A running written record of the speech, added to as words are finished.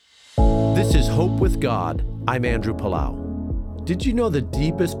This is Hope with God. I'm Andrew Palau. Did you know the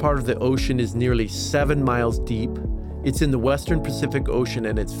deepest part of the ocean is nearly 7 miles deep? It's in the Western Pacific Ocean,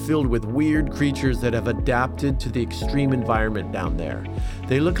 and it's filled with weird creatures that have adapted to the extreme environment down there.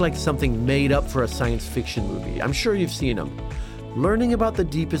 They look like something made up for a science fiction movie. I'm sure you've seen them. Learning about the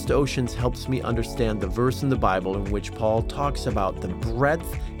deepest oceans helps me understand the verse in the Bible in which Paul talks about the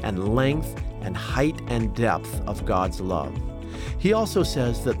breadth and length and height and depth of God's love. He also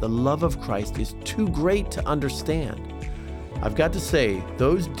says that the love of Christ is too great to understand. I've got to say,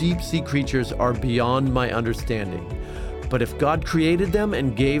 those deep sea creatures are beyond my understanding. But if God created them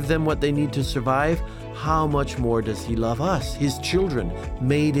and gave them what they need to survive, how much more does He love us, His children,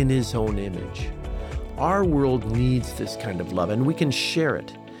 made in His own image? Our world needs this kind of love, and we can share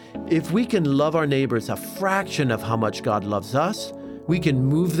it. If we can love our neighbors a fraction of how much God loves us, we can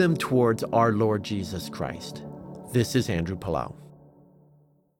move them towards our Lord Jesus Christ. This is Andrew Palau.